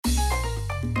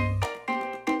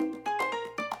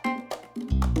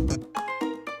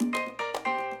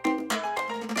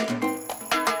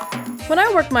When I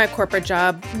worked my corporate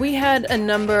job, we had a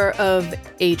number of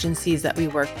agencies that we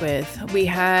worked with. We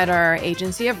had our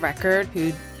agency of record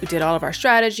who did all of our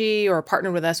strategy or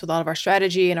partnered with us with all of our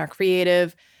strategy and our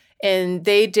creative, and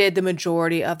they did the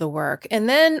majority of the work. And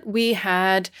then we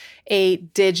had a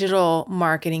digital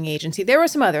marketing agency. There were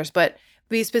some others, but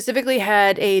we specifically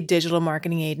had a digital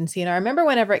marketing agency. And I remember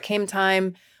whenever it came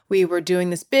time, we were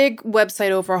doing this big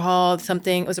website overhaul.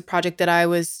 It was a project that I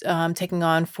was taking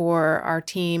on for our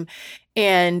team.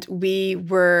 And we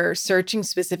were searching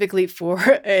specifically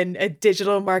for a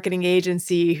digital marketing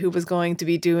agency who was going to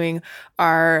be doing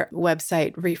our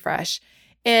website refresh.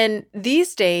 And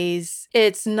these days,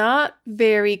 it's not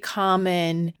very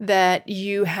common that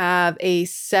you have a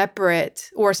separate,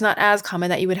 or it's not as common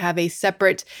that you would have a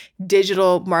separate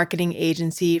digital marketing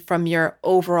agency from your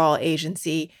overall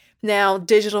agency. Now,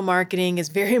 digital marketing is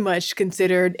very much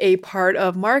considered a part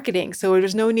of marketing. So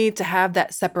there's no need to have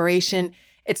that separation.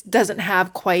 It doesn't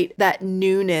have quite that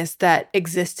newness that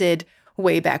existed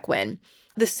way back when.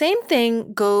 The same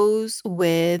thing goes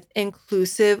with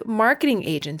inclusive marketing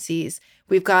agencies.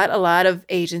 We've got a lot of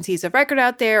agencies of record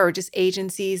out there, or just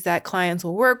agencies that clients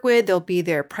will work with. They'll be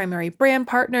their primary brand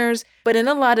partners. But in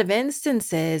a lot of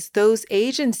instances, those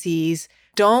agencies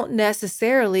don't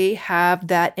necessarily have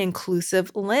that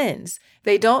inclusive lens.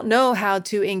 They don't know how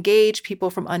to engage people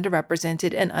from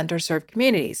underrepresented and underserved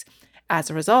communities. As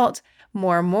a result,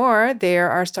 more and more, there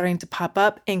are starting to pop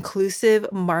up inclusive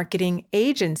marketing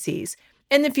agencies.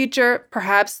 In the future,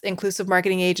 perhaps inclusive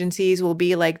marketing agencies will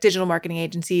be like digital marketing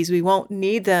agencies. We won't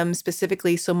need them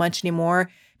specifically so much anymore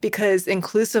because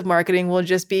inclusive marketing will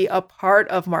just be a part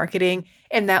of marketing,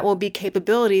 and that will be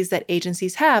capabilities that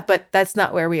agencies have, but that's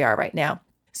not where we are right now.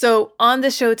 So on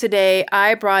the show today,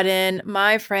 I brought in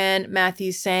my friend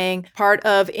Matthew Tsang, part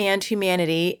of And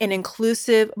Humanity, an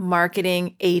inclusive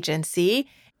marketing agency.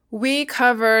 We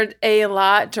covered a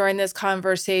lot during this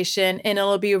conversation, and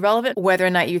it'll be relevant whether or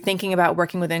not you're thinking about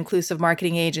working with an inclusive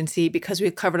marketing agency, because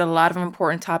we've covered a lot of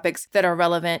important topics that are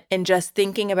relevant in just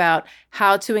thinking about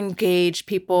how to engage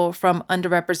people from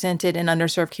underrepresented and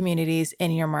underserved communities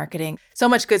in your marketing. So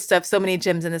much good stuff, so many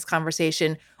gems in this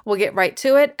conversation. We'll get right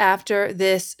to it after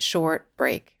this short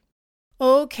break.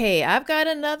 Okay, I've got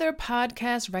another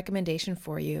podcast recommendation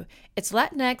for you. It's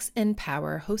Latinx in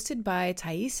Power, hosted by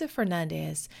Thaisa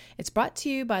Fernandez. It's brought to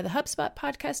you by the HubSpot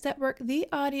Podcast Network, the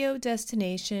audio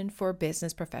destination for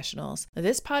business professionals.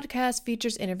 This podcast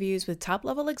features interviews with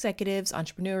top-level executives,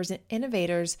 entrepreneurs, and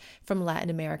innovators from Latin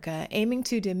America, aiming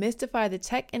to demystify the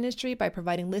tech industry by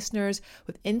providing listeners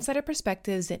with insider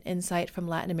perspectives and insight from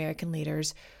Latin American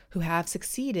leaders who have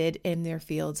succeeded in their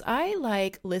fields. I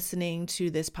like listening to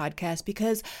this podcast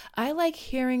because I like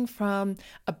hearing from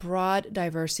a broad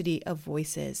diversity of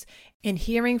voices and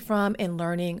hearing from and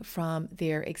learning from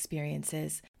their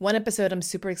experiences. One episode I'm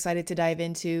super excited to dive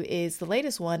into is the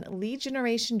latest one, Lead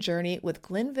Generation Journey with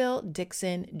Glenville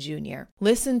Dixon Jr.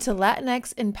 Listen to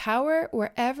Latinx in Power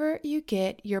wherever you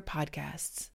get your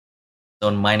podcasts. So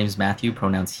my name is Matthew,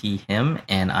 pronouns he, him,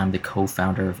 and I'm the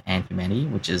co-founder of And Humanity,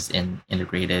 which is an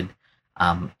integrated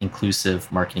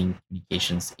inclusive marketing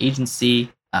communications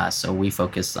agency. So we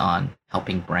focus on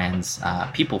helping brands,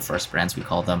 people first brands, we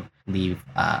call them, leave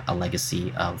a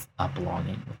legacy of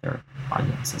belonging with their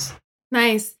audiences.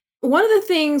 Nice. One of the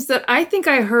things that I think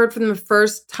I heard for the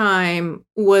first time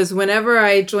was whenever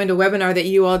I joined a webinar that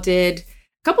you all did a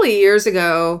couple of years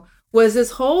ago, was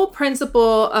this whole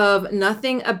principle of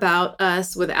nothing about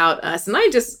us without us. And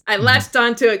I latched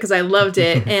onto it because I loved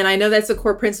it. And I know that's a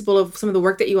core principle of some of the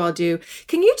work that you all do.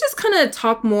 Can you just kind of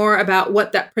talk more about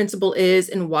what that principle is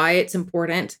and why it's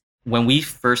important? When we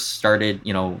first started,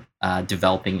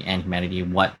 developing And Humanity,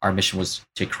 what our mission was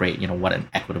to create, what an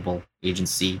equitable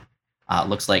agency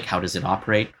looks like, how does it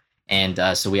operate?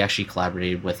 And so we actually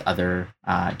collaborated with other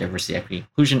diversity, equity,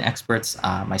 inclusion experts.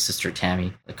 My sister,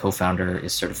 Tammy, the co-founder,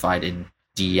 is certified in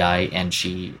DEI, and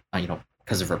she,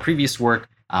 because of her previous work,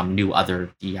 knew other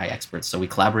DEI experts. So we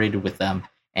collaborated with them.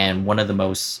 And one of the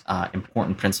most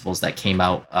important principles that came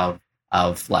out of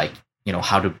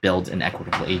how to build an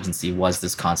equitable agency was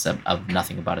this concept of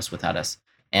nothing about us without us.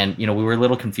 And, we were a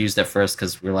little confused at first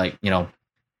because we're like,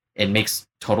 it makes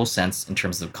total sense in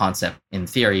terms of concept in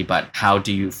theory, but how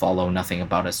do you follow nothing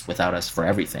about us without us for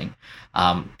everything?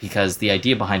 Because the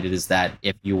idea behind it is that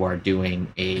if you are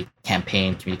doing a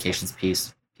campaign, communications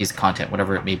piece of content,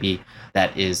 whatever it may be,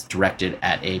 that is directed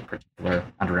at a particular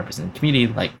underrepresented community,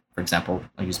 like, for example,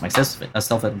 I'll use myself as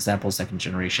an example, second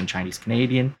generation Chinese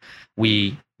Canadian,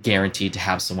 we guaranteed to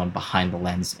have someone behind the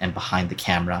lens and behind the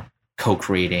camera,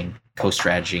 co-creating,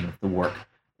 co-strategizing the work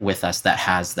with us that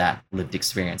has that lived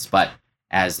experience. But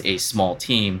as a small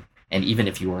team, And even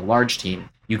if you are a large team,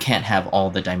 you can't have all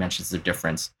the dimensions of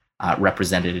difference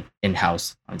represented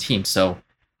in-house on team. So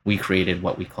we created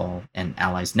what we call an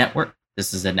allies network.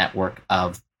 This is a network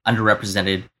of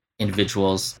underrepresented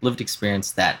individuals, lived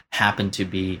experience that happen to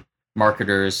be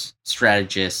marketers,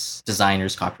 strategists,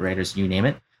 designers, copywriters, you name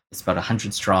it. It's about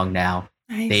 100 strong now.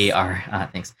 Nice. They are,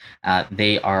 thanks.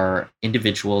 They are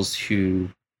individuals who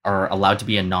are allowed to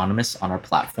be anonymous on our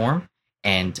platform.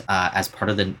 And as part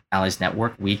of the Allies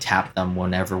Network, we tap them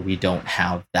whenever we don't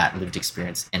have that lived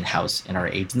experience in-house in our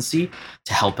agency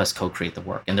to help us co-create the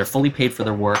work. And they're fully paid for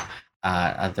their work.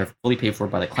 They're fully paid for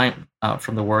by the client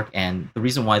from the work. And the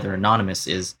reason why they're anonymous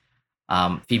is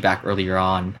feedback earlier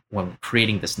on when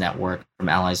creating this network from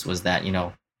Allies was that,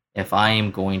 if I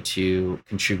am going to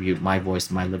contribute my voice,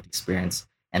 my lived experience,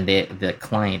 and the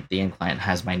end client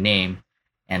has my name,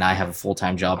 and I have a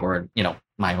full-time job or,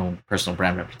 my own personal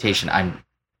brand reputation,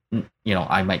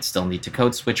 I might still need to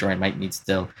code switch, or I might need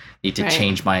to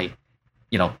change my,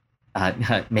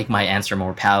 make my answer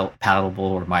more palatable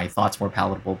or my thoughts more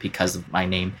palatable because of my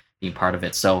name being part of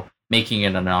it. So making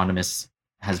it anonymous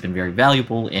has been very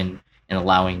valuable in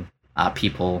allowing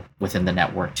people within the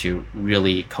network to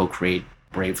really co-create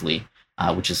bravely,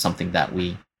 which is something that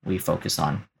we focus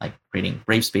on, like creating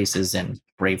brave spaces and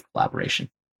brave collaboration.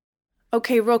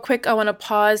 Okay, real quick, I want to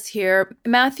pause here.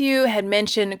 Matthew had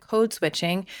mentioned code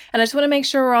switching, and I just want to make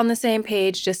sure we're on the same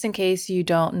page just in case you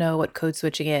don't know what code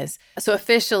switching is. So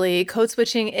officially, code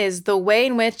switching is the way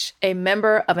in which a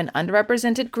member of an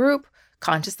underrepresented group,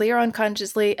 consciously or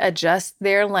unconsciously, adjusts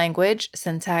their language,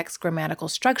 syntax, grammatical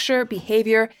structure,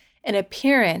 behavior, and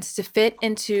appearance to fit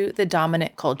into the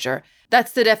dominant culture.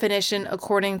 That's the definition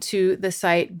according to the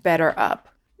site BetterUp.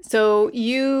 So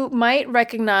you might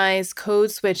recognize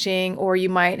code switching, or you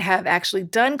might have actually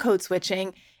done code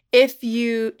switching if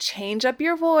you change up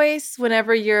your voice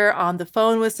whenever you're on the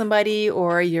phone with somebody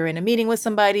or you're in a meeting with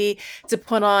somebody to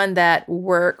put on that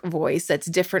work voice that's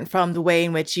different from the way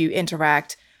in which you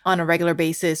interact on a regular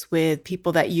basis with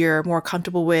people that you're more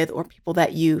comfortable with or people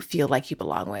that you feel like you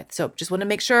belong with. So just want to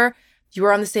make sure you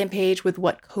are on the same page with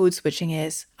what code switching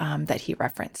is that he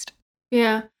referenced.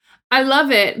 Yeah. I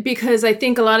love it because I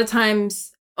think a lot of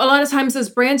times as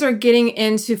brands are getting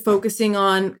into focusing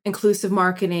on inclusive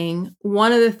marketing,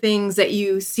 one of the things that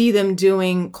you see them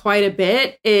doing quite a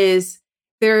bit is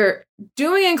they're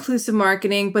doing inclusive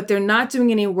marketing, but they're not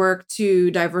doing any work to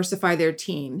diversify their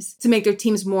teams, to make their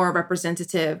teams more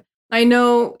representative. I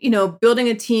know, building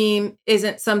a team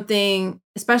isn't something,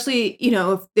 especially,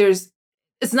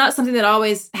 it's not something that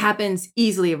always happens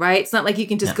easily, right? It's not like you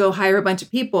can just go hire a bunch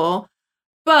of people.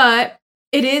 But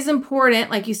it is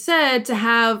important, like you said, to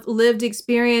have lived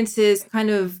experiences kind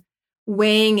of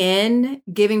weighing in,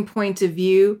 giving point of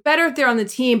view. Better if they're on the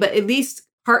team, but at least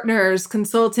partners,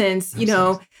 consultants,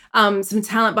 some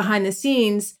talent behind the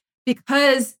scenes,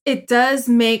 because it does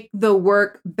make the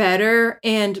work better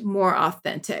and more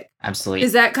authentic. Absolutely.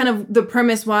 Is that kind of the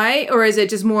premise why? Or is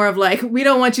it just more of like, we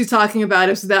don't want you talking about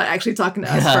us without actually talking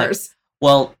to us first?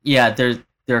 Well, yeah, there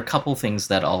are a couple things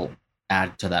that I'll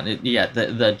add to that.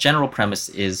 The general premise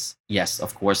is, yes,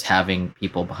 of course, having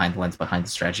people behind the lens, behind the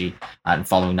strategy, and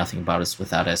following nothing about us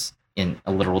without us in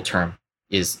a literal term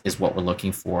is what we're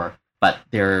looking for. But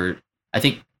I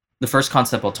think the first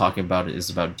concept I'll talk about is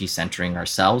about decentering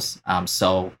ourselves.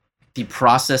 So the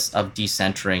process of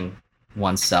decentering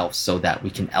oneself so that we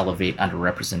can elevate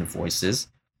underrepresented voices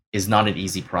is not an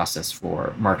easy process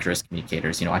for marketers,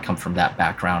 communicators. I come from that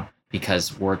background,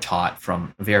 because we're taught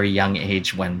from a very young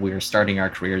age when we're starting our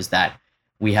careers that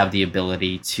we have the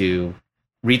ability to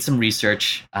read some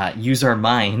research, use our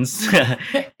minds,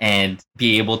 and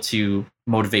be able to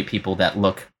motivate people that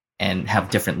look and have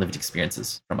different lived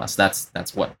experiences from us.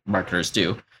 That's what marketers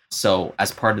do. So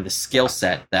as part of the skill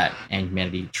set that And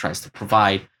Humanity tries to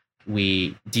provide,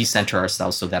 we decenter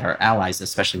ourselves so that our allies,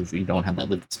 especially if we don't have that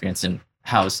lived experience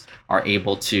in-house, are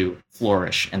able to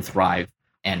flourish and thrive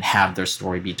and have their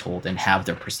story be told and have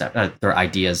their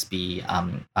ideas be,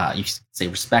 you could say,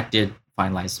 respected,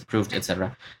 finalized, approved,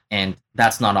 etc. And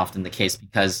that's not often the case,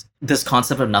 because this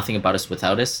concept of nothing about us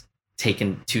without us,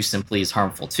 taken too simply, is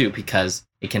harmful too, because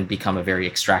it can become a very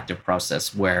extractive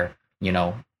process where,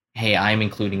 hey, I'm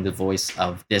including the voice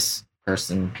of this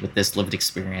person with this lived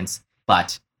experience,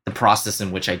 but the process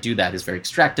in which I do that is very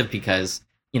extractive because,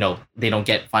 they don't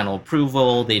get final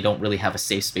approval. They don't really have a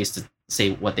safe space to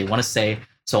say what they want to say.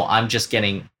 So I'm just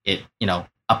getting it,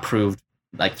 approved,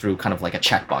 like through kind of like a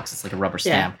checkbox. It's like a rubber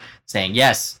stamp saying,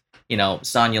 yes,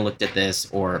 Sonia looked at this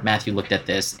or Matthew looked at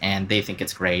this and they think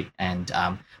it's great. And,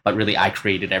 but really I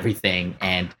created everything.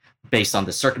 And based on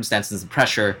the circumstances and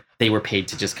pressure, they were paid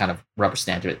to just kind of rubber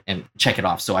stamp it and check it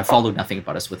off. So I followed Nothing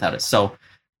About Us Without Us. So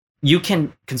you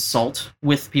can consult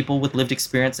with people with lived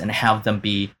experience and have them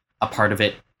be a part of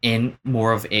it in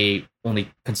more of a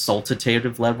only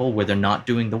consultative level where they're not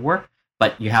doing the work,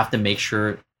 but you have to make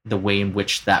sure the way in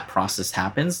which that process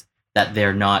happens, that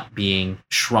they're not being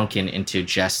shrunken into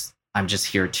just, I'm just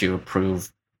here to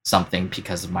approve something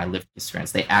because of my lived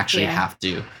experience. They actually have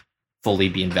to fully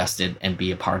be invested and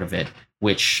be a part of it,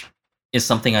 which is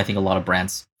something I think a lot of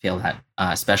brands fail at,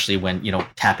 especially when,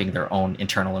 tapping their own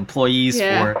internal employees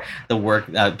or the work,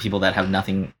 people that have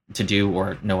nothing to do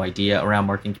or no idea around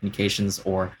marketing communications,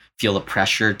 or feel the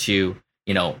pressure to,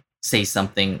 say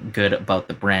something good about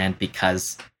the brand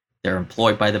because they're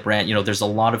employed by the brand. There's a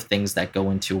lot of things that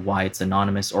go into why it's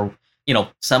anonymous, or,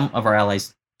 some of our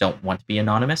allies don't want to be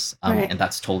anonymous, and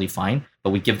that's totally fine.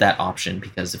 But we give that option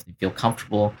because if they feel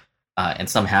comfortable, and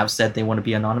some have said they want to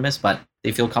be anonymous, but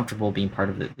they feel comfortable being part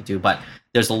of it, they do. But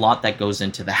there's a lot that goes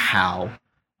into the how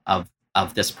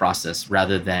of this process,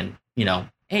 rather than,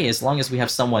 hey, as long as we have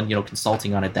someone,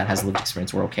 consulting on it that has lived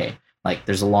experience, we're okay. Like,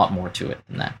 there's a lot more to it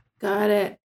than that. Got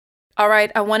it. All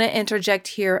right, I want to interject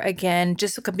here again,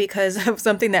 just because of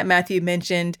something that Matthew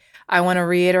mentioned. I want to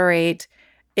reiterate,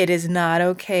 it is not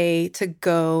okay to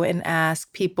go and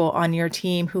ask people on your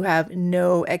team who have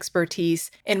no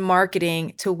expertise in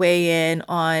marketing to weigh in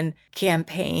on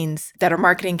campaigns that are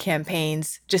marketing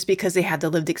campaigns just because they have the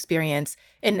lived experience.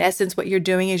 In essence, what you're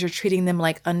doing is you're treating them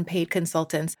like unpaid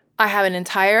consultants. I have an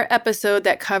entire episode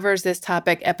that covers this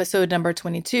topic, episode number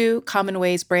 22, Common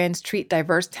Ways Brands Treat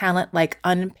Diverse Talent Like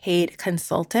Unpaid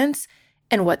Consultants,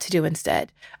 and what to do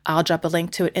instead. I'll drop a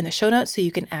link to it in the show notes so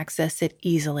you can access it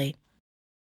easily.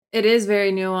 It is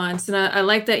very nuanced, and I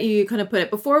like that you kind of put it.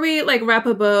 Before we wrap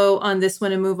a bow on this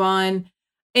one and move on,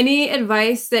 any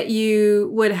advice that you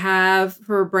would have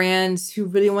for brands who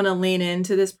really want to lean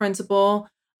into this principle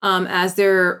as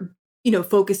they're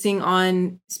focusing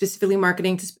on specifically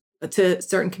marketing to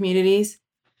certain communities?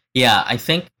 Yeah, I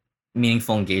think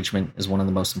meaningful engagement is one of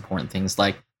the most important things.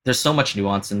 Like, there's so much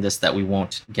nuance in this that we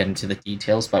won't get into the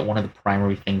details, but one of the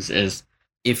primary things is,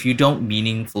 if you don't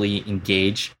meaningfully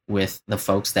engage with the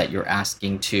folks that you're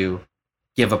asking to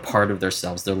give a part of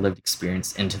themselves, their lived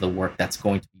experience, into the work that's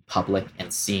going to be public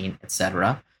and seen,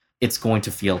 etc., it's going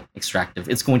to feel extractive.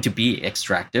 It's going to be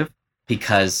extractive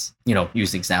because,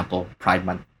 use example, Pride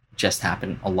Month just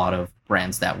happened. A lot of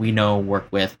brands that we know, work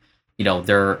with,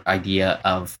 their idea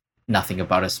of Nothing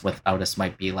About Us Without Us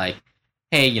might be like,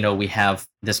 hey, we have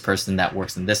this person that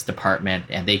works in this department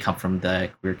and they come from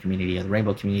the queer community or the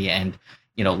rainbow community, and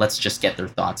let's just get their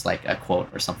thoughts, like a quote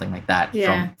or something like that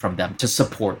from them to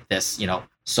support this,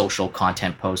 social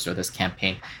content post or this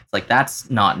campaign. It's like,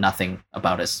 that's not Nothing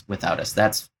About Us Without Us.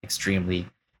 That's extremely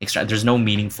extra. There's no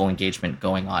meaningful engagement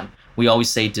going on. We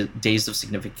always say days of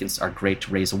significance are great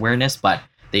to raise awareness, but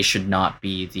they should not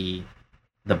be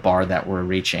the bar that we're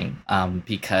reaching,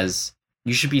 because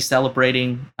you should be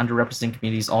celebrating underrepresented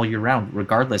communities all year round,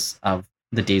 regardless of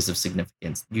the days of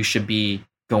significance. You should be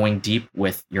going deep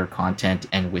with your content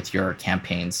and with your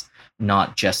campaigns,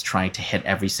 not just trying to hit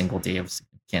every single day of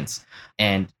significance.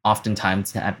 And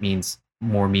oftentimes that means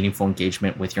more meaningful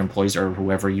engagement with your employees or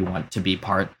whoever you want to be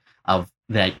part of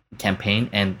that campaign,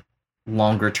 and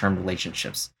longer term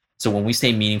relationships. So when we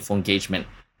say meaningful engagement,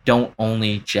 don't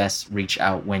only just reach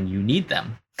out when you need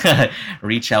them.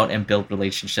 Reach out and build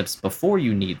relationships before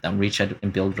you need them. Reach out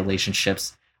and build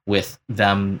relationships with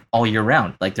them all year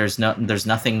round. Like, there's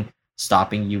nothing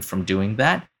stopping you from doing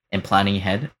that and planning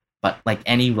ahead. But like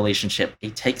any relationship,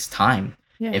 it takes time.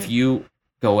 Yeah. If you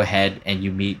go ahead and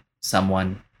you meet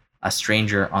someone, a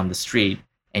stranger on the street,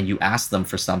 and you ask them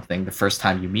for something the first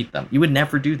time you meet them, you would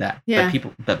never do that. Yeah.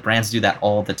 But brands do that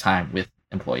all the time with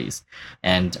employees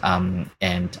and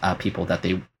people that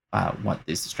they want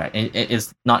this distract.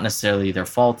 It's not necessarily their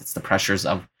fault. It's the pressures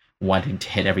of wanting to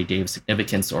hit every day of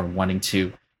significance, or wanting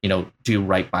to do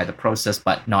right by the process,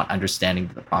 but not understanding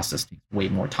that the process takes way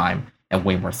more time and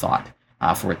way more thought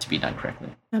for it to be done correctly.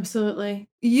 Absolutely.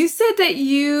 You said that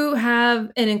you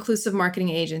have an inclusive marketing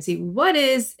agency. What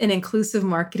is an inclusive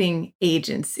marketing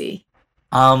agency?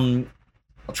 I'll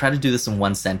try to do this in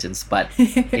one sentence, but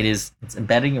it's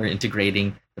embedding or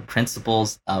integrating the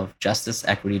principles of justice,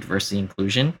 equity, diversity,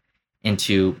 inclusion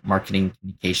into marketing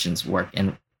communications work.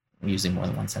 And I'm using more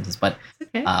than one sentence, but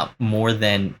more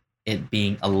than it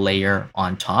being a layer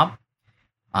on top.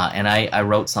 And I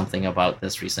wrote something about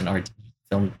this recent, or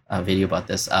filmed a video about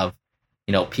this, of,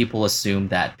 people assume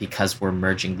that because we're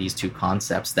merging these two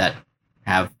concepts that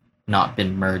have not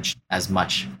been merged as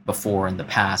much before in the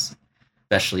past,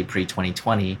 especially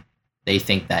pre-2020, they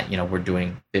think that, we're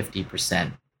doing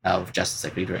 50% of justice,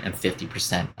 equity, and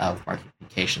 50% of marketing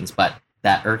communications. But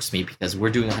that irks me because we're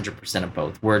doing 100% of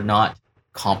both. We're not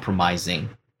compromising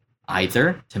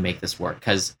either to make this work,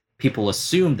 because people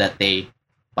assume that they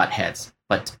butt heads.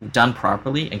 But done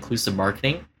properly, inclusive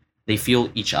marketing, they feel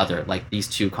each other. Like these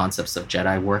two concepts of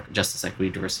JEDI work, justice,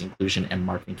 equity, diversity, inclusion, and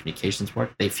marketing communications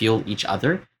work, they feel each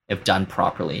other if done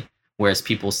properly. Whereas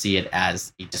people see it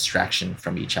as a distraction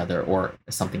from each other, or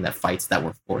something that fights that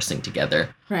we're forcing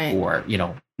together, Right. or,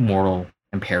 moral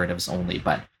imperatives only.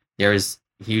 But there is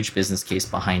a huge business case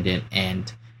behind it.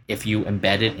 And if you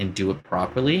embed it and do it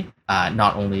properly,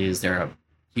 not only is there a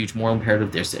huge moral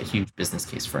imperative, there's a huge business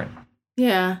case for it.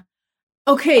 Yeah.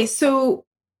 Okay, so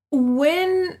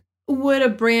when would a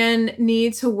brand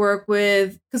need to work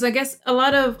with, because I guess a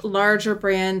lot of larger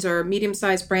brands or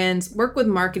medium-sized brands work with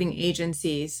marketing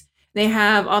agencies. They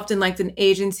have often like an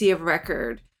agency of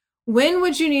record. When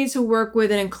would you need to work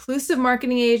with an inclusive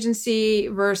marketing agency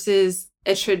versus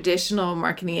a traditional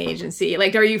marketing agency?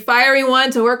 Like, are you firing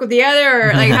one to work with the other,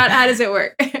 or like how does it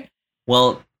work?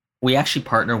 Well, we actually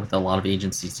partner with a lot of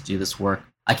agencies to do this work.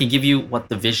 I can give you what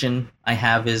the vision I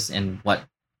have is and what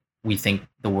we think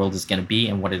the world is going to be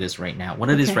and what it is right now. What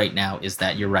it is right now is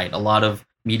that you're right. A lot of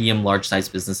medium,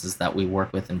 large-sized businesses that we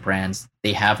work with and brands,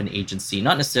 they have an agency,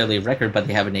 not necessarily a record, but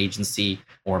they have an agency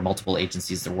or multiple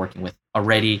agencies they're working with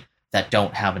already that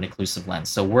don't have an inclusive lens.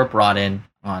 So we're brought in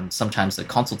on sometimes a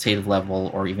consultative level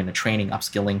or even a training,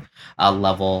 upskilling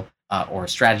level or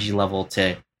strategy level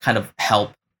to kind of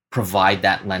help provide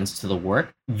that lens to the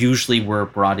work. Usually we're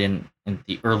brought in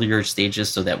the earlier stages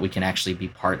so that we can actually be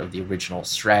part of the original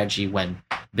strategy when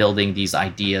building these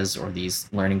ideas or these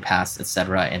learning paths,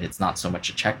 etc. And it's not so much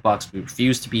a checkbox. We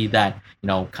refuse to be that,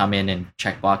 come in and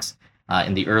checkbox.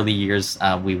 In the early years,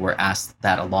 we were asked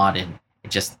that a lot, and it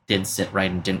just didn't sit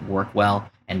right and didn't work well,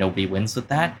 and nobody wins with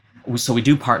that. So we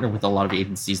do partner with a lot of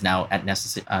agencies now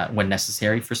when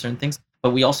necessary for certain things.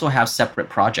 But we also have separate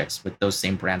projects with those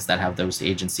same brands that have those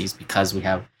agencies, because we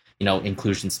have,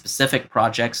 inclusion specific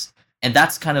projects. And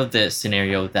that's kind of the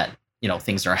scenario that,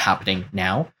 things are happening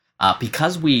now.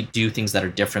 Because we do things that are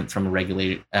different from a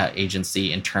regulated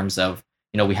agency in terms of,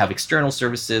 we have external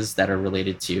services that are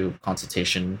related to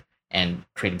consultation and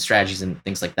creating strategies and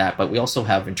things like that. But we also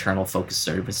have internal focused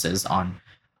services on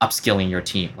upskilling your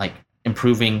team, like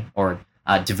improving or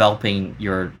developing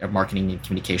your marketing and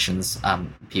communications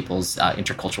people's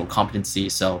intercultural competency.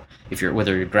 So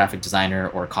whether you're a graphic designer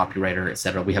or a copywriter, et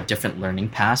cetera, we have different learning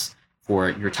paths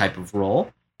for your type of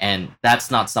role. And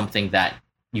that's not something that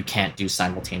you can't do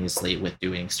simultaneously with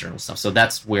doing external stuff. So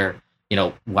that's where,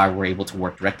 why we're able to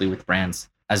work directly with brands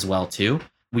as well too.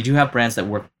 We do have brands that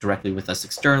work directly with us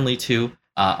externally too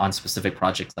on specific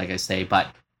projects, like I say. But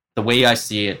the way I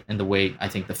see it and the way I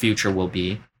think the future will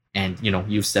be, and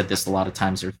you've said this a lot of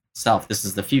times yourself, this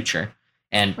is the future.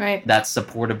 And that's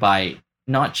supported by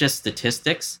not just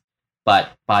statistics,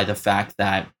 but by the fact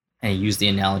that, and I use the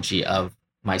analogy of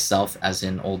myself as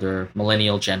an older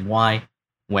millennial, Gen Y,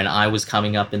 when I was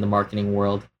coming up in the marketing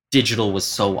world, digital was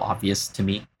so obvious to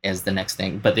me as the next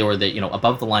thing. But they were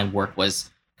above the line work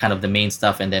was kind of the main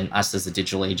stuff. And then us as a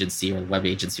digital agency or the web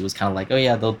agency was kind of like, oh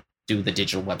yeah, they'll do the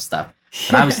digital web stuff.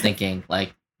 And I was thinking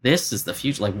like, this is the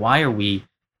future. Like, why are we,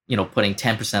 putting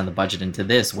 10% of the budget into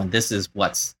this when this is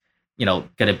what's, going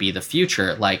to be the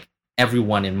future? Like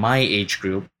everyone in my age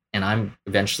group, and I'm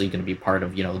eventually going to be part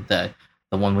of,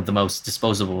 the one with the most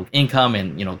disposable income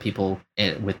and, people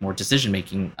with more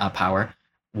decision-making power.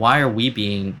 Why are we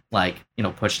being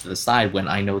pushed to the side when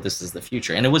I know this is the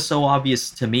future? And it was so obvious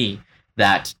to me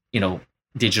that,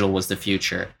 digital was the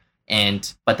future.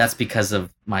 But that's because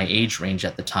of my age range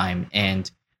at the time. And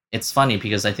it's funny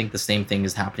because I think the same thing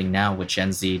is happening now with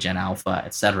Gen Z, Gen Alpha,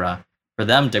 etc. For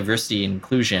them, diversity and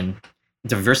inclusion,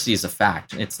 diversity is a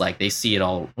fact. It's like they see it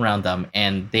all around them,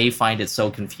 and they find it so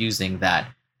confusing that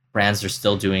brands are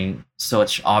still doing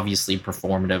such obviously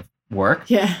performative work.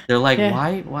 Yeah. They're like,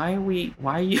 why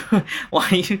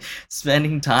are you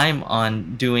spending time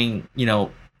on doing,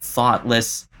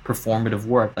 thoughtless performative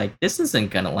work? Like, this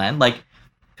isn't gonna land. Like,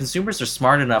 consumers are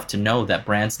smart enough to know that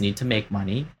brands need to make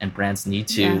money and brands need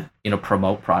to,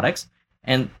 promote products.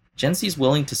 And Gen Z is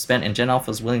willing to spend, and Gen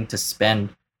Alpha is willing to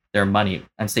spend their money.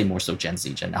 I'd say more so Gen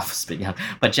Z, Gen Alpha,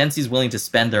 but Gen Z is willing to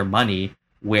spend their money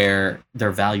where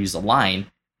their values align.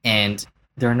 And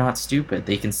they're not stupid.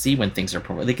 They can see when things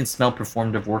are they can smell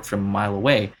performative work from a mile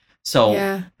away.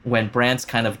 So when brands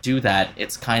kind of do that,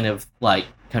 it's kind of like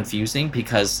confusing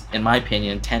because, in my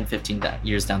opinion, 10, 15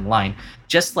 years down the line,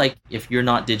 just like if you're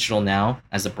not digital now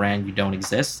as a brand, you don't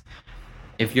exist.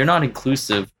 If you're not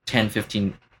inclusive 10,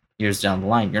 15 years down the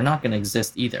line, you're not going to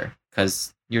exist either.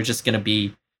 because you're just going to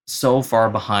be so far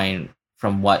behind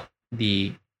from what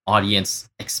the audience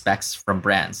expects from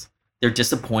brands. They're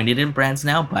disappointed in brands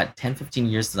now, but 10, 15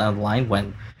 years down the line,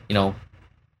 when,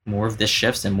 more of this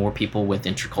shifts and more people with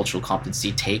intercultural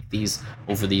competency take these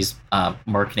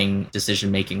marketing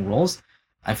decision-making roles,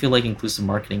 I feel like inclusive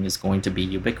marketing is going to be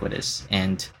ubiquitous,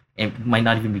 and it might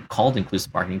not even be called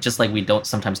inclusive marketing, just like we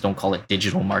sometimes don't call it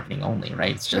digital marketing only,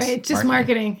 right? It's just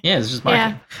marketing. Yeah, it's just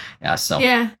marketing. Yeah. So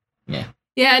yeah.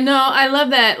 Yeah, no, I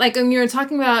love that. Like when you were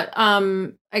talking about,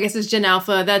 I guess it's Gen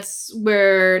Alpha, that's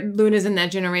where Luna's in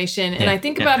that generation. And I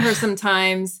think about her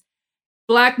sometimes,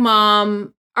 Black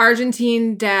mom,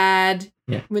 Argentine dad,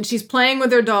 when she's playing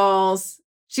with her dolls,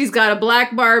 she's got a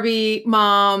black Barbie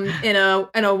mom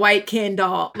and a white Ken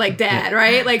doll, like dad,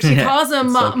 right? Like she calls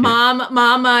them mom,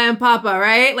 mama, and papa,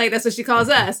 right? Like that's what she calls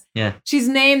us. Yeah. She's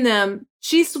named them.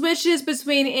 She switches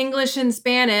between English and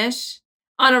Spanish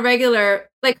on a regular.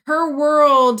 Like her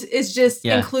world is just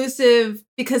inclusive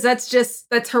because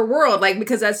that's her world. Like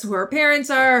because that's who her parents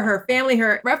are, her family,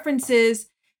 her references.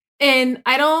 And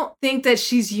I don't think that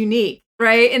she's unique,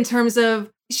 right? In terms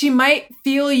of, she might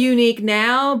feel unique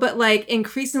now, but like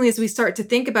increasingly as we start to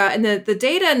think about, and the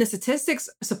data and the statistics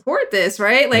support this,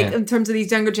 right? Like in terms of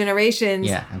these younger generations.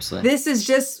 Yeah, absolutely. This is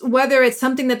just, whether it's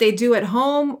something that they do at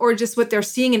home or just what they're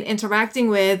seeing and interacting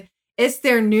with, it's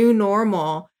their new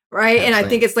normal, right? Absolutely. And I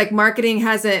think it's like marketing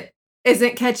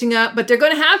isn't catching up, but they're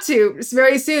going to have to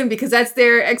very soon because that's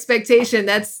their expectation.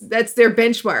 That's their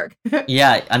benchmark.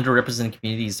 Yeah, underrepresented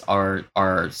communities are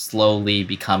slowly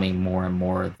becoming more and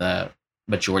more the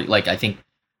majority. Like I think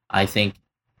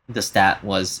the stat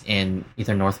was in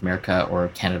either North America or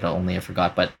Canada only, I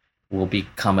forgot, but will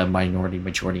become a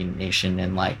majority nation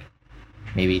in like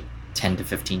maybe 10 to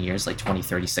 15 years, like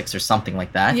 2036 or something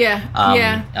like that.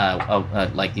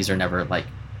 Like these are never like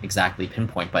exactly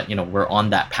pinpoint, but we're on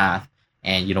that path.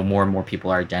 And, more and more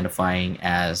people are identifying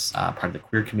as part of the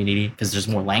queer community because there's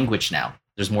more language now.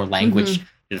 There's more language to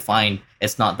define.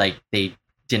 It's not like they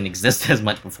didn't exist as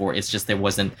much before. It's just there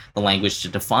wasn't the language to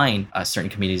define certain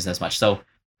communities as much. So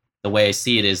the way I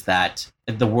see it is that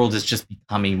the world is just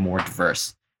becoming more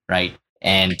diverse, right?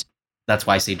 And that's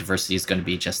why I say diversity is going to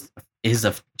be just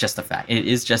a fact. It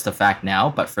is just a fact now,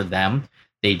 but for them,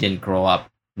 they didn't grow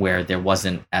up where there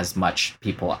wasn't as much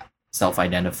people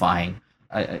self-identifying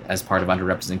as part of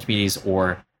underrepresented communities,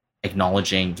 or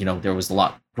acknowledging, there was a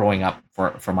lot growing up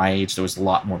for my age. There was a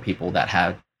lot more people that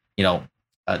had, the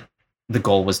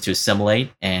goal was to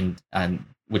assimilate, and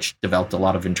which developed a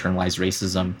lot of internalized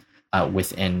racism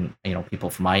within, people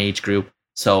from my age group.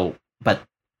 So, but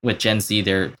with Gen Z,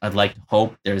 I'd like to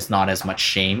hope there's not as much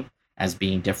shame as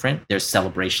being different. There's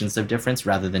celebrations of difference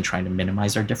rather than trying to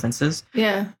minimize our differences.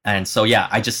 Yeah. And so,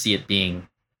 I just see it being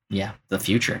the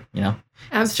future,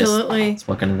 Absolutely. It's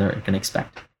what they're going to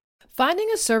expect. Finding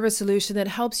a service solution that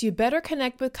helps you better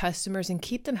connect with customers and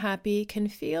keep them happy can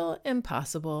feel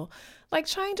impossible. Like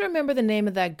trying to remember the name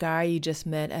of that guy you just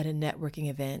met at a networking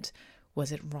event.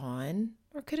 Was it Ron?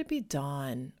 Or could it be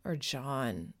Don? Or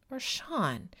John? Or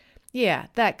Sean? Yeah,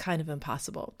 that kind of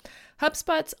impossible.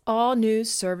 HubSpot's all-new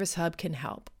Service Hub can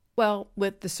help. Well,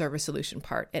 with the service solution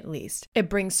part, at least. It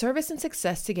brings service and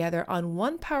success together on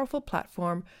one powerful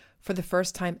platform for the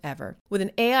first time ever, with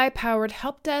an AI-powered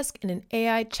help desk and an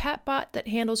AI chatbot that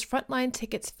handles frontline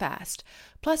tickets fast.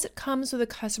 Plus, it comes with a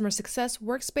customer success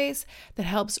workspace that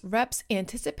helps reps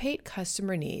anticipate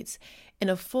customer needs, and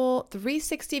a full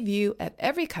 360 view of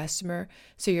every customer,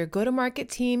 so your go-to-market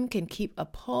team can keep a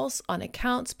pulse on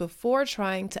accounts before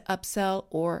trying to upsell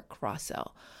or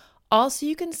cross-sell. Also,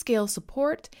 you can scale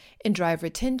support and drive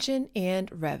retention and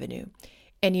revenue.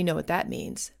 And you know what that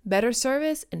means. Better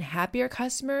service and happier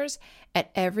customers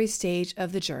at every stage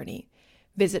of the journey.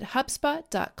 Visit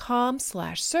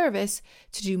HubSpot.com/service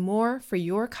to do more for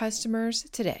your customers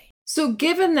today. So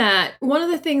given that, one of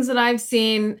the things that I've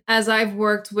seen as I've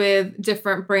worked with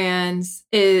different brands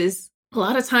is a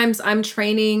lot of times I'm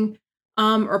training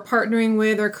or partnering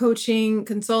with or coaching,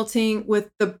 consulting with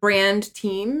the brand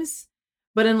teams.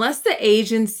 But unless the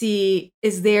agency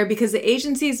is there, because the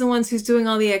agency is the ones who's doing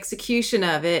all the execution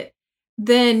of it,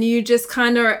 then you just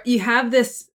you have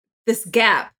this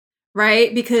gap,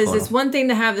 right? Because it's one thing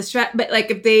to have the strat, but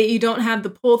like if you don't have the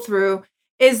pull through,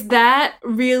 is that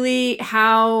really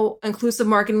how inclusive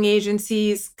marketing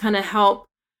agencies kind of help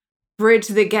bridge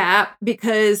the gap?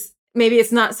 Because maybe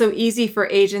it's not so easy for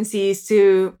agencies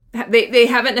to, they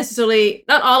haven't necessarily,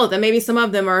 not all of them, maybe some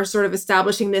of them are sort of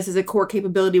establishing this as a core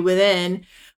capability within,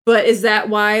 but is that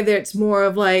why it's more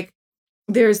of like,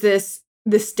 there's this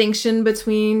distinction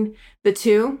between the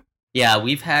two? Yeah,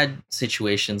 we've had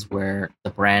situations where the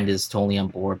brand is totally on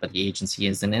board, but the agency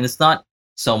isn't. And it's not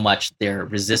so much they're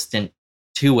resistant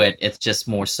to it, it's just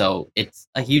more so it's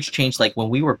a huge change. Like when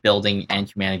we were building And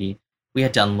Humanity, we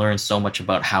had to unlearn so much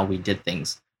about how we did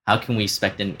things. How can we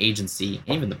expect an agency,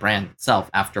 even the brand itself,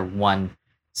 after one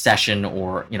session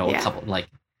or, a Yeah. couple, like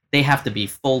they have to be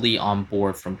fully on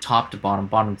board from top to bottom,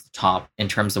 bottom to top in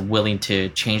terms of willing to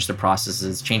change the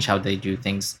processes, change how they do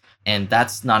things, and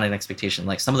that's not an expectation.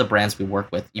 Like some of the brands we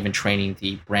work with, even training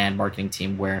the brand marketing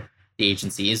team where the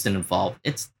agency isn't involved,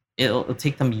 it'll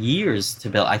take them years to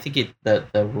build. I think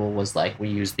the rule was like we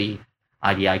use the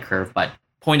IDI curve, but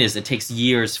point is it takes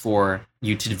years for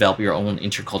you to develop your own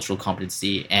intercultural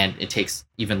competency, and it takes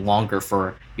even longer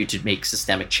for you to make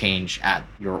systemic change at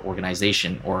your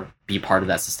organization or be part of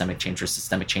that systemic change or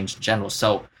systemic change in general.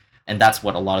 So, and that's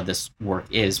what a lot of this work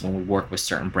is when we work with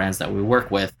certain brands that we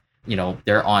work with.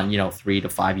 They're on 3 to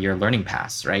 5 year learning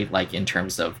paths, right? Like in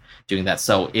terms of doing that.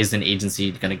 So is an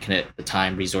agency going to commit the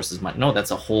time, resources, money? No,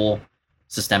 that's a whole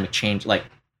systemic change. Like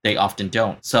they often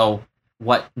don't. So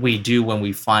what we do when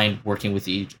we find working with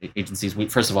the agencies, we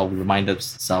first of all we remind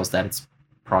ourselves that it's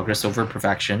progress over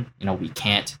perfection. We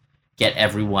can't get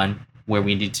everyone where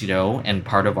we need to go, and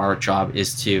part of our job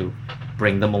is to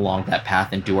bring them along that path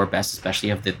and do our best, especially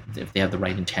if they have the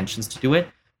right intentions to do it.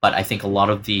 But I think a lot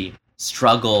of the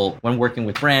struggle when working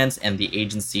with brands and the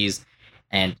agencies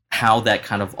and how that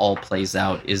kind of all plays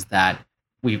out is that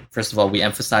we first of all we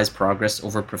emphasize progress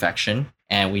over perfection,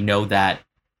 and we know that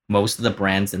most of the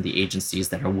brands and the agencies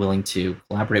that are willing to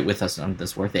collaborate with us on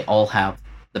this work, they all have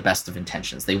the best of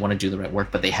intentions. They want to do the right work,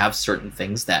 but they have certain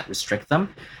things that restrict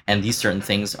them. And these certain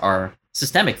things are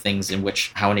systemic things in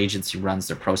which how an agency runs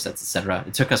their process, etc.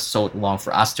 It took us so long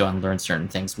for us to unlearn certain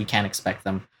things. We can't expect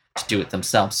them to do it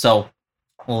themselves. So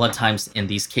a lot of times in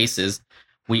these cases,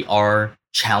 we are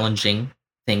challenging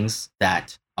things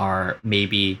that are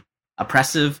maybe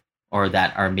oppressive or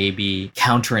that are maybe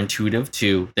counterintuitive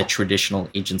to the traditional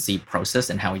agency process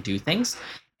and how we do things.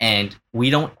 And we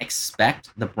don't expect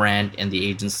the brand and the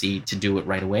agency to do it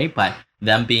right away, but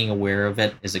them being aware of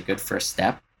it is a good first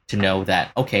step to know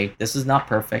that, okay, this is not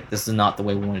perfect. This is not the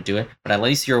way we want to do it, but at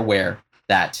least you're aware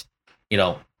that,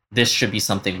 this should be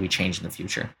something we change in the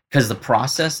future, because the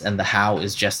process and the how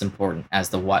is just important as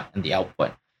the what and the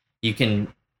output. You can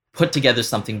put together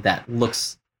something that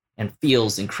looks and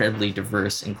feels incredibly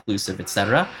diverse, inclusive,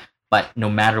 etc. But no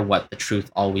matter what, the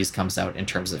truth always comes out in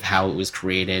terms of how it was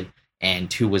created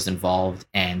and who was involved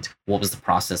and what was the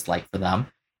process like for them.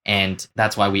 And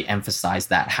that's why we emphasize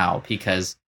that how,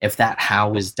 because if that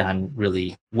how is done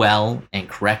really well and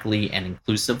correctly and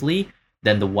inclusively,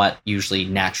 then the what usually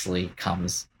naturally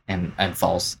comes and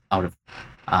falls out of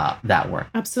that work.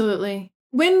 Absolutely.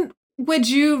 When would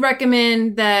you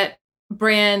recommend that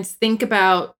brands think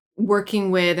about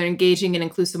working with or engaging an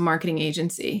inclusive marketing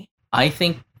agency? I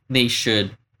think they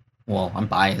should, well, I'm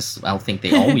biased. I think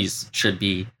they always should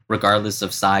be, regardless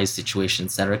of size, situation,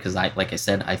 etc. Because like I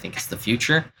said, I think it's the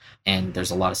future. And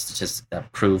there's a lot of statistics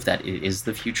that prove that it is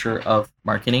the future of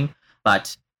marketing.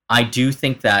 But I do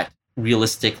think that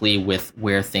realistically, with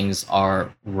where things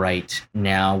are right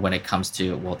now when it comes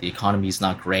to, well, the economy is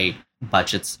not great,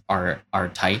 budgets are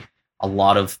tight, a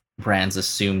lot of brands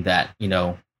assume that,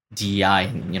 DEI,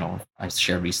 and I've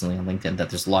shared recently on LinkedIn that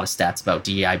there's a lot of stats about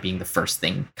DEI being the first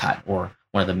thing cut or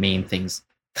one of the main things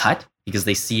cut, because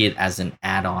they see it as an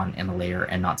add-on and a layer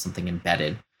and not something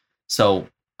embedded. So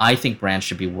I think brands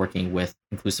should be working with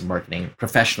inclusive marketing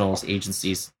professionals,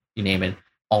 agencies, you name it,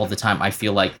 all the time. I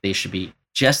feel like they should be,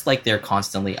 just like they're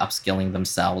constantly upskilling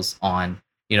themselves on,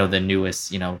 the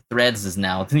newest, Threads is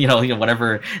now,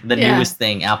 whatever the newest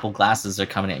thing, Apple glasses are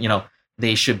coming in,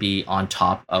 they should be on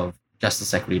top of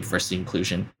justice, equity, diversity,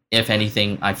 inclusion. If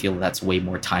anything, I feel that's way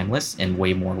more timeless and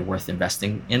way more worth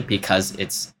investing in, because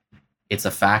it's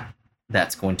a fact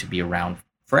that's going to be around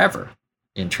forever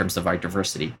in terms of our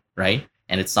diversity, right?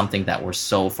 And it's something that we're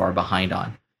so far behind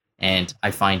on. And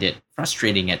I find it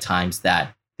frustrating at times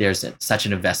that there's such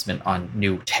an investment on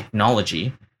new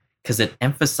technology, because it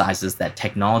emphasizes that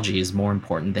technology is more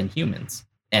important than humans.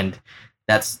 And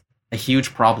that's a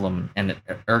huge problem, and it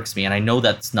irks me. And I know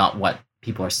that's not what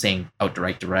people are saying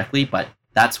outright directly, but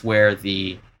that's where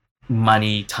the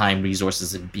money, time,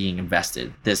 resources are being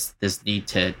invested. This need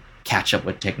to catch up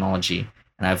with technology.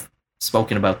 And I've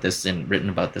spoken about this and written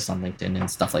about this on LinkedIn and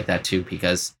stuff like that too,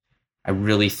 because I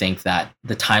really think that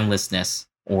the timelessness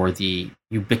or the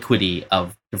ubiquity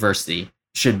of diversity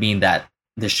should mean that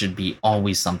this should be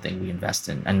always something we invest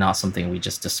in and not something we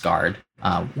just discard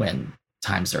when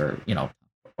times are,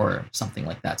 or something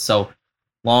like that. So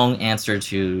long answer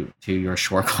to your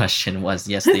short question was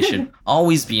yes, they should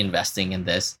always be investing in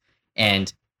this.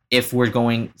 And if we're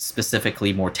going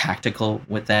specifically more tactical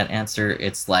with that answer,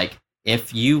 it's like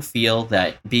if you feel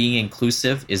that being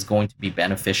inclusive is going to be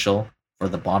beneficial for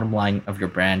the bottom line of your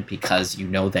brand because you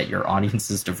know that your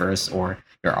audience is diverse or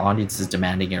your audience is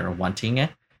demanding it or wanting it,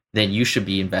 then you should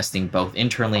be investing both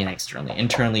internally and externally.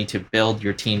 Internally to build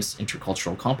your team's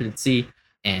intercultural competency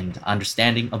and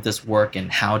understanding of this work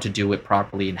and how to do it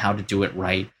properly and how to do it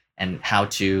right and how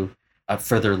to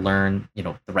further learn,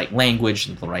 the right language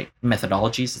and the right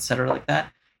methodologies, et cetera, like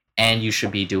that. And you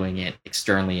should be doing it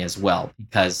externally as well,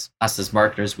 because us as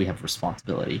marketers, we have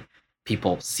responsibility.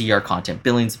 People see our content,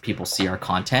 billions of people see our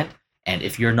content. And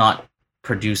if you're not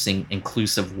producing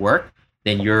inclusive work,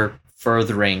 then you're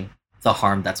furthering the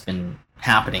harm that's been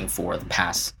happening for the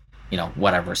past,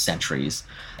 whatever centuries.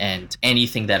 And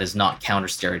anything that is not counter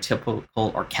stereotypical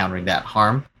or countering that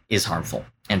harm is harmful.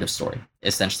 End of story,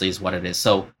 essentially is what it is.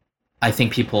 So I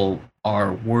think people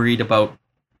are worried about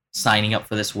signing up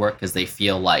for this work because they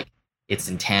feel like it's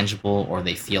intangible or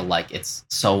they feel like it's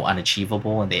so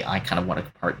unachievable and I kind of want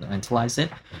to compartmentalize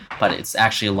it. But it's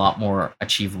actually a lot more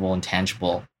achievable and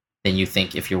tangible than you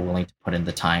think if you're willing to put in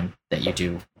the time that you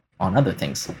do on other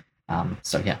things.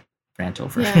 So yeah, rant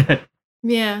over.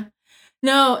 Yeah.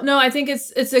 No, I think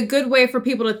it's a good way for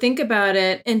people to think about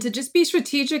it and to just be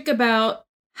strategic about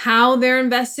how they're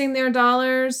investing their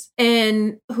dollars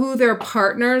and who their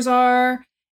partners are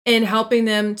and helping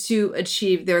them to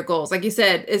achieve their goals. Like you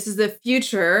said, this is the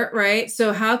future, right?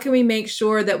 So how can we make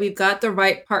sure that we've got the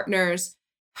right partners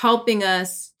helping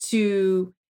us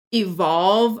to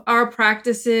evolve our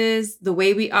practices, the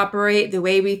way we operate, the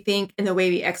way we think, and the way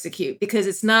we execute? Because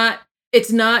it's not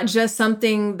just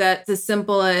something that's as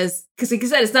simple as, because like you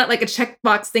said, it's not like a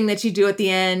checkbox thing that you do at the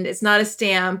end. It's not a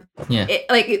stamp. Yeah.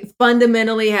 It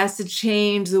fundamentally has to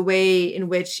change the way in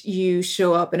which you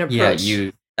show up and approach.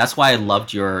 Yeah, that's why I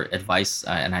loved your advice.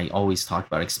 And I always talk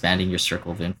about expanding your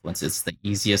circle of influence. It's the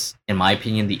easiest, in my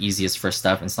opinion, the easiest first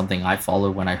step, and something I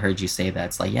followed when I heard you say that.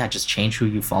 It's like, yeah, just change who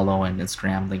you follow on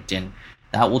Instagram, LinkedIn.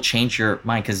 That will change your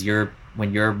mind, because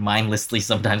when you're mindlessly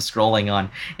sometimes scrolling on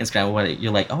Instagram,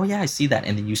 you're like, oh yeah, I see that.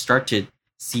 And then you start to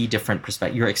see different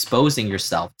perspectives. You're exposing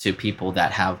yourself to people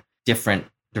that have different,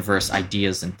 diverse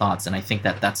ideas and thoughts. And I think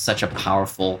that that's such a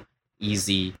powerful,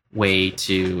 easy way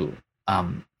to,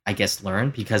 I guess,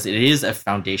 learn, because it is a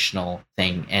foundational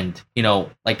thing. And,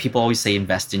 like people always say,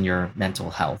 invest in your mental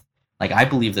health. Like, I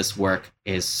believe this work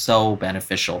is so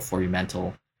beneficial for your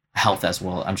mental health as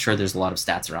well. I'm sure there's a lot of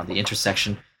stats around the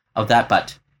intersection of that,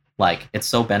 but like, it's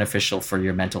so beneficial for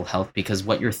your mental health, because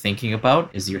what you're thinking about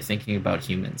is you're thinking about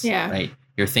humans, right?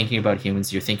 You're thinking about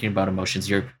humans, you're thinking about emotions,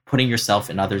 you're putting yourself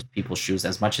in other people's shoes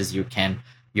as much as you can.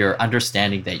 You're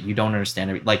understanding that you don't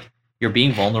understand it. Like, you're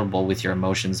being vulnerable with your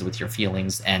emotions, with your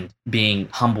feelings, and being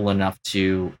humble enough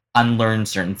to unlearn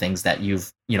certain things that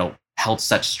you've, held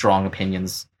such strong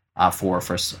opinions for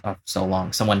so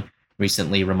long. Someone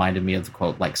recently reminded me of the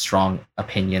quote, like, strong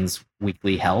opinions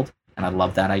weakly held. And I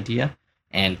love that idea.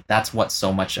 And that's what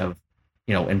so much of,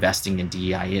 investing in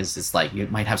DEI is. It's like, you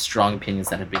might have strong opinions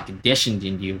that have been conditioned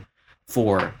in you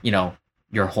for,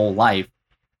 your whole life.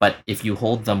 But if you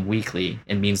hold them weakly,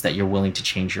 it means that you're willing to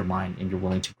change your mind and you're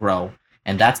willing to grow.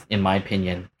 And that's, in my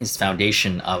opinion, is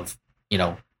foundation of,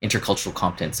 intercultural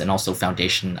competence, and also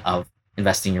foundation of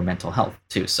investing in your mental health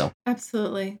too. So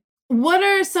absolutely. What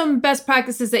are some best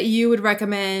practices that you would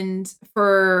recommend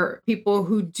for people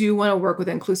who do want to work with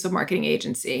an inclusive marketing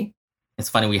agency? It's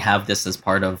funny, we have this as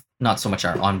part of not so much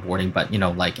our onboarding, but,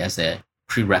 like as a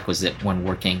prerequisite when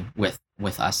working with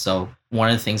us. So one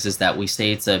of the things is that we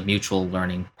say it's a mutual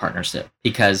learning partnership,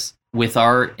 because with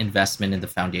our investment in the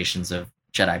foundations of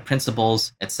Jedi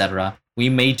principles, etc., we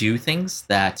may do things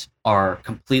that are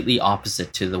completely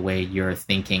opposite to the way you're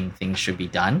thinking things should be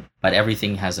done, but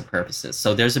everything has a purpose.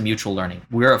 So there's a mutual learning.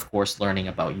 We're, of course, learning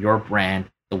about your brand,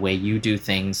 the way you do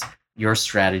things, your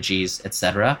strategies,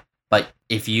 etc. But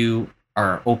if you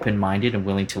are open-minded and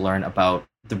willing to learn about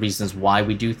the reasons why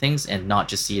we do things and not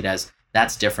just see it as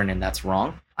that's different and that's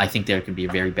wrong, I think there can be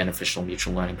a very beneficial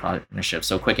mutual learning partnership.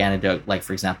 So quick anecdote, like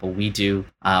for example,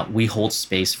 we hold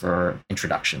space for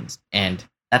introductions, and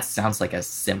that sounds like a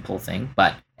simple thing,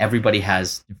 but everybody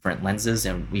has different lenses,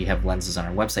 and we have lenses on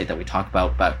our website that we talk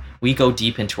about, but we go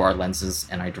deep into our lenses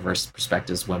and our diverse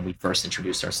perspectives when we first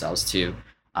introduce ourselves to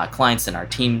clients, and our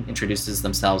team introduces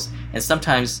themselves. And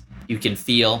sometimes you can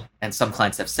feel, and some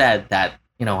clients have said that,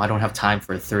 I don't have time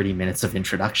for 30 minutes of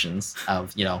introductions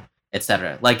of,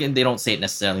 etc. Like, and they don't say it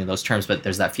necessarily in those terms, but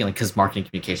there's that feeling because marketing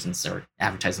communications or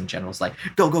advertising in general is like,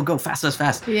 go, go, go, fast, fast,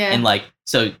 fast. Yeah. And like,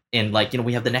 so, and like,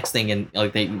 we have the next thing, and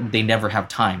like they never have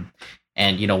time.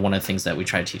 And, one of the things that we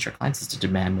try to teach our clients is to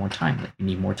demand more time. Like, you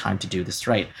need more time to do this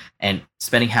right. And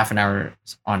spending half an hour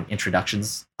on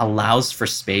introductions allows for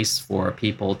space for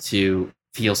people to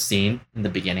feel seen in the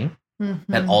beginning.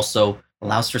 That also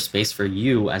allows for space for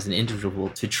you as an individual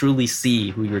to truly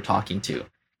see who you're talking to.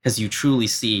 Because you truly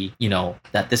see,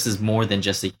 that this is more than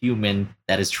just a human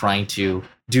that is trying to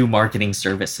do marketing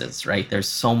services, right? There's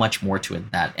so much more to it than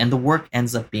that. And the work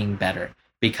ends up being better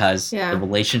because the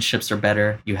relationships are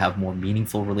better. You have more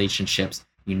meaningful relationships.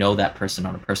 You know that person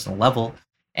on a personal level.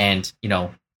 And,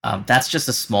 that's just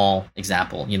a small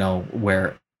example,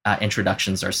 where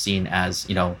introductions are seen as,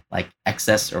 like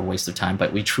excess or waste of time.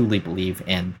 But we truly believe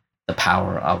in the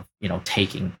power of,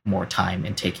 taking more time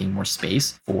and taking more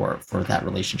space for that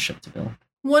relationship to build.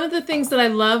 One of the things that I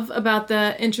love about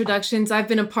the introductions, I've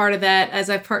been a part of that as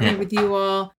I've partnered with you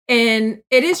all. And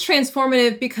it is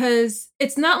transformative because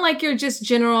it's not like you're just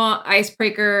general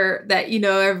icebreaker that,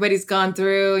 everybody's gone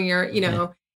through and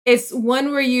you're, it's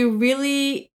one where you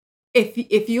really,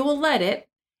 if you will let it,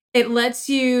 it lets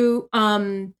you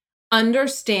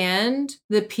understand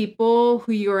the people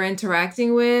who you're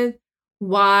interacting with,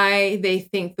 why they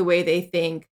think the way they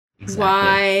think,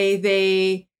 why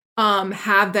they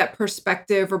have that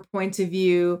perspective or point of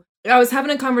view. I was having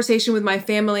a conversation with my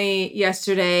family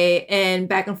yesterday and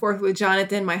back and forth with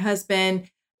Jonathan, my husband.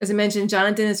 As I mentioned,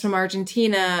 Jonathan is from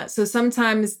Argentina. So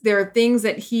sometimes there are things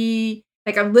that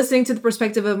I'm listening to the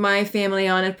perspective of my family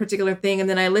on a particular thing, and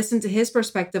then I listen to his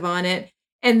perspective on it.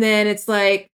 And then it's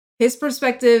like his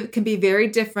perspective can be very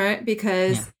different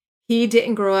because he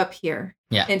didn't grow up here.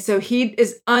 Yeah. And so he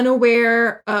is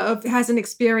unaware of, hasn't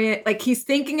experienced, like he's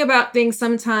thinking about things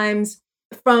sometimes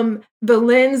from the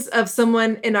lens of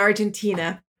someone in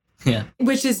Argentina. Yeah.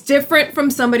 Which is different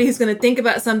from somebody who's going to think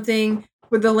about something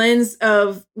with the lens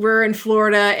of we're in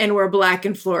Florida and we're Black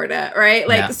in Florida, right?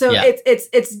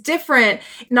 It's different.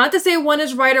 Not to say one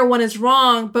is right or one is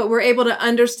wrong, but we're able to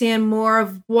understand more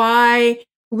of why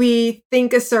we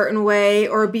think a certain way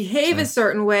or behave a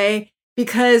certain way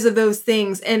because of those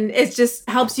things. And it just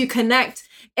helps you connect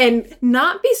and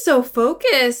not be so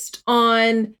focused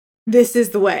on this is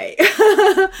the way.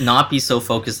 Not be so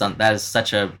focused on that is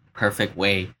such a perfect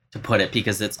way to put it,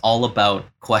 because it's all about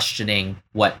questioning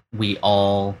what we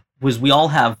all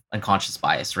have unconscious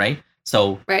bias, right?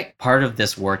 So part of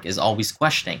this work is always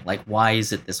questioning, like, why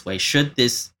is it this way? Should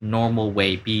this normal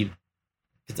way be,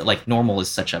 like, normal is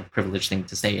such a privileged thing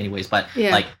to say anyways, but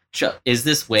is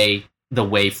this way the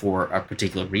way for a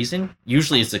particular reason?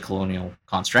 Usually it's a colonial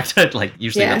construct. Like,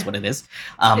 usually that's what it is.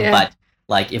 But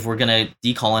like, if we're going to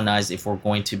decolonize, if we're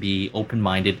going to be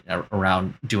open-minded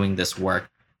around doing this work,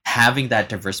 having that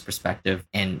diverse perspective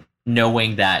and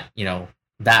knowing that,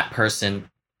 that person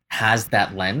has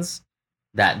that lens,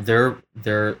 that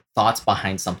their thoughts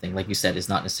behind something, like you said, is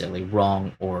not necessarily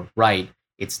wrong or right.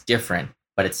 It's different,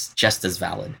 but it's just as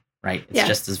valid, right? It's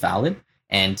just as valid.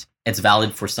 And it's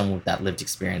valid for someone with that lived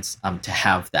experience to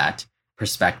have that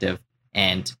perspective.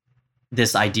 And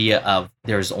this idea of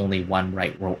there's only one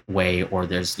right way, or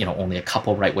there's, only a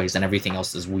couple right ways and everything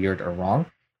else is weird or wrong,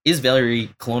 is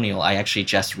very colonial. I actually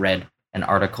just read an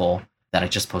article that I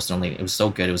just posted on LinkedIn. It was so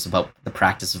good. It was about the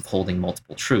practice of holding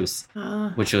multiple truths,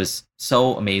 which was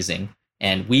so amazing.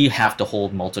 And we have to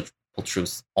hold multiple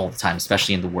truths all the time,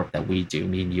 especially in the work that we do,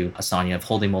 me and you, Asanya, of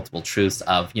holding multiple truths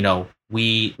of,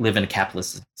 we live in a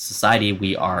capitalist society.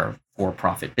 We are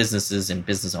for-profit businesses and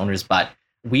business owners, but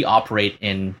we operate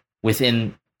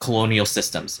within colonial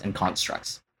systems and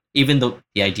constructs. Even though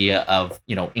the idea of,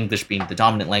 English being the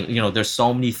dominant language, there's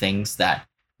so many things that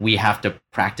we have to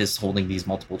practice holding these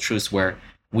multiple truths where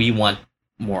we want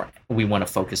to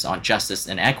focus on justice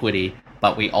and equity,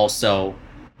 but we also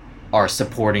are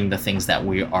supporting the things that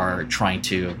we are trying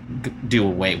to do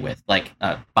away with, like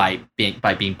by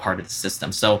being part of the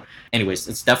system. So anyways,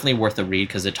 it's definitely worth a read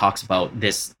because it talks about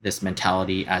this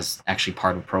mentality as actually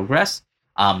part of progress.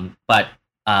 But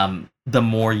the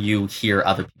more you hear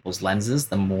other people's lenses,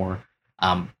 the more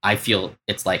I feel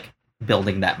it's like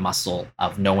building that muscle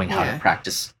of knowing how to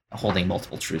practice holding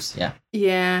multiple truths.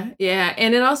 Yeah.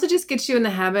 And it also just gets you in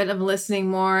the habit of listening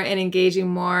more and engaging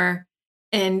more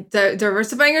and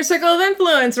diversifying your circle of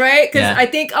influence, right? Because I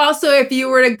think also if you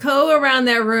were to go around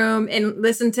that room and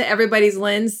listen to everybody's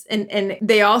lens and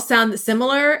they all sound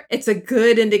similar, it's a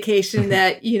good indication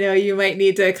that, you might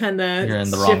need to kind of you're in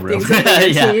the wrong room.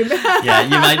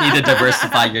 You might need to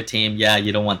diversify your team.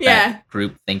 You don't want that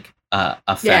group think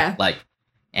effect. Like,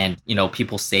 And,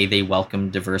 people say they welcome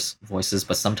diverse voices,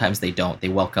 but sometimes they don't. They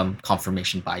welcome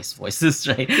confirmation bias voices,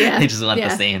 right? Yeah. They just want the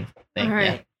same thing. All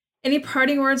right. Yeah. Any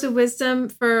parting words of wisdom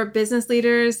for business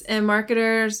leaders and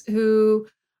marketers who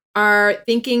are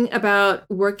thinking about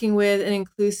working with an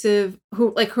inclusive,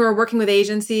 who are working with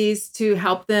agencies to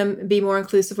help them be more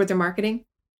inclusive with their marketing?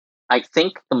 I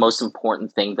think the most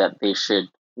important thing that they should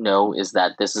know is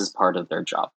that this is part of their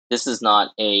job. This is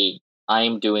not I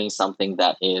am doing something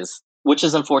that is, which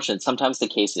is unfortunate. Sometimes the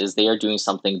case is they are doing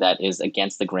something that is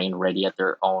against the grain already at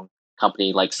their own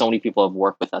company. Like, so many people have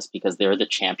worked with us because they're the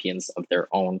champions of their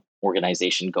own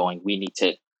organization going, we need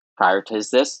to prioritize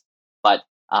this. But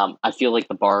I feel like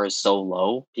the bar is so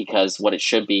low, because what it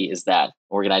should be is that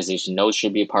organization knows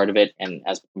should be a part of it. And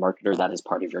as a marketer, that is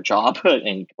part of your job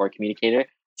and or communicator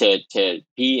to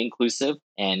be inclusive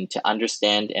and to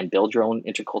understand and build your own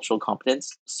intercultural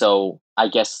competence. So I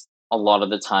guess a lot of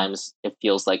the times it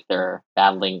feels like they're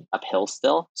battling uphill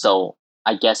still. So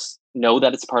I guess know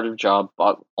that it's part of your job,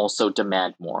 but also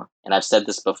demand more. And I've said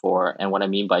this before, and what I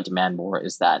mean by demand more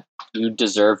is that you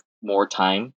deserve more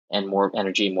time and more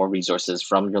energy, more resources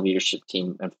from your leadership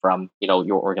team and from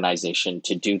your organization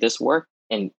to do this work.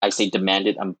 And I say demand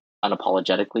it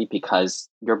unapologetically, because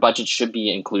your budget should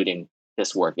be including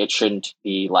this work. It shouldn't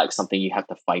be like something you have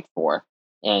to fight for.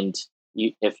 And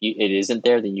if it isn't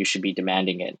there, then you should be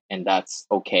demanding it, and that's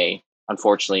okay.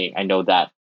 Unfortunately, I know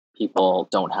that people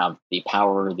don't have the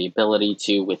power or the ability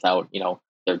to without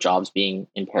their jobs being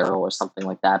in peril or something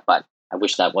like that. But I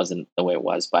wish that wasn't the way it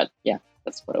was. But yeah,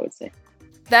 that's what I would say.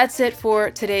 That's it for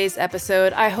today's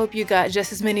episode. I hope you got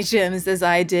just as many gems as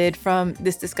I did from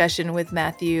this discussion with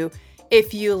Matthew.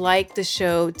 If you like the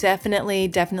show, definitely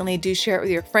do share it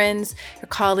with your friends, your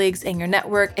colleagues, and your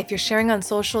network. If you're sharing on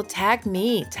social, tag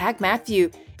me, tag Matthew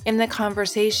in the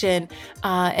conversation.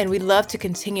 And we'd love to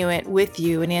continue it with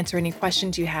you and answer any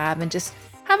questions you have and just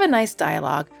have a nice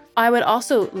dialogue. I would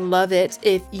also love it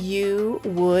if you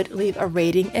would leave a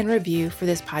rating and review for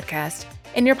this podcast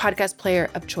in your podcast player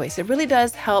of choice. It really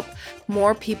does help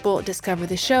more people discover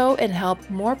the show and help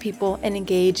more people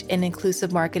engage in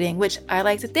inclusive marketing, which I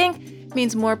like to think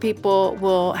means more people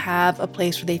will have a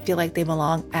place where they feel like they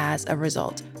belong as a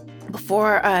result.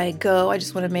 Before I go, I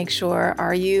just want to make sure,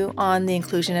 are you on the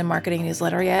Inclusion in Marketing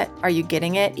newsletter yet? Are you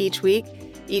getting it each week?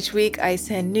 Each week, I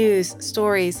send news,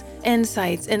 stories,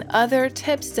 insights, and other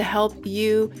tips to help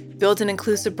you build an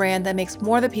inclusive brand that makes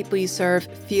more of the people you serve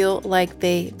feel like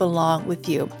they belong with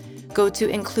you. Go to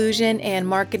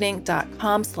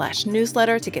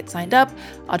inclusionandmarketing.com/newsletter to get signed up.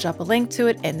 I'll drop a link to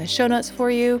it in the show notes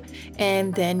for you,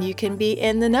 and then you can be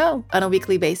in the know on a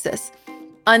weekly basis.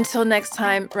 Until next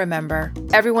time, remember,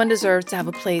 everyone deserves to have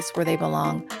a place where they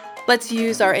belong. Let's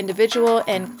use our individual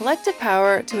and collective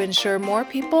power to ensure more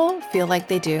people feel like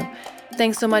they do.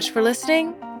 Thanks so much for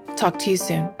listening. Talk to you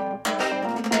soon.